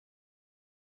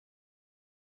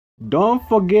Don't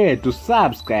forget to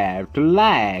subscribe, to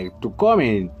like, to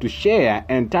comment, to share,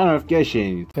 and turn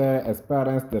notifications.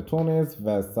 Experience the Tunis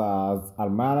versus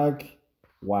Al-Merrikh,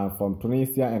 one from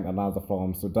Tunisia and another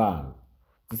from Sudan.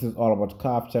 This is all about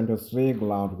CAF Champions League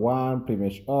Round 1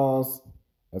 Premiership.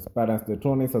 Experience the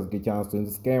Tunis has good chance to win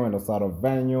this game and also out of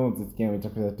venue. This game is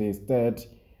represented State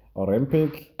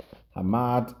Olympic,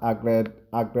 Hamad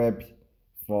Aghreb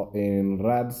in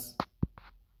Reds,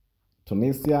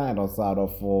 Tunisia, and also out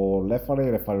of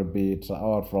referee B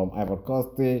Traore from Ivory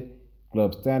Coast.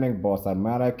 Group standing, both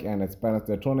Al-Merrikh and Experience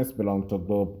de Tunis belong to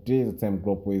Group D, the same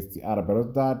group with the RB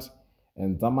Belouizdad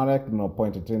and Zamalek. No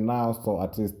point until now, so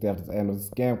at least after the end of this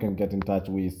game can get in touch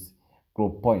with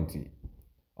Group Point.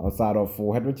 Outside of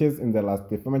head matches, in the last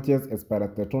 3 matches,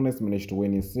 Experience de Tunis managed to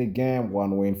win in 3 games,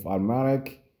 1 win for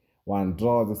Al-Merrikh, 1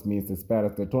 draw. This means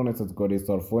Experience de Tunis has got a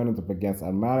sort of wins up against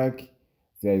Al-Merrikh.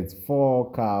 There is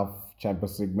 4 CAF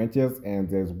Champions League matches, and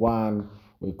there's 1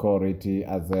 we call it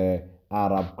as a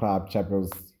Arab Club Champions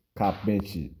Cup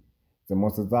match. The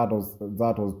most that was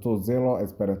 2-0.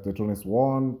 Experience de Tunis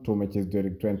won 2 matches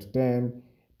during 2010,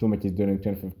 2 matches during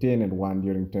 2015, and 1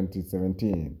 during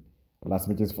 2017. Last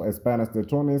matches for Experience de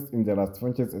Tunis. In the last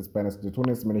matches, Experience de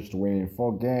Tunis managed to win in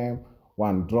 4 games,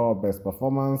 1 draw, best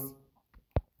performance,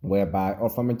 whereby all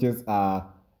 4 matches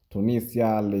are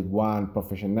Tunisia League 1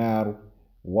 Professional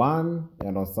 1,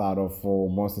 and also out of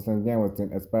most recent game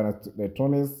within Experience de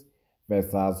Tunis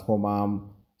versus Homam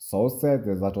Soucet.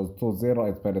 That was 2-0.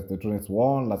 Experience de Tunis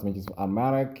won. Last matches for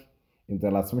Al-Merrikh. In the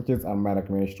last matches,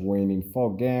 Al-Merrikh managed to win in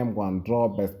 4 games, 1 draw,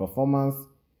 best performance.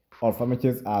 All 4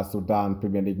 matches are Sudan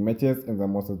Premier League matches, and the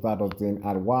most that was in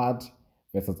Al-Wad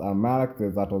versus Al-Merrikh.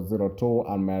 That was 0-2.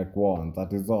 Al-Merrikh won.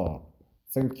 That is all.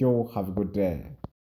 Thank you. Have a good day.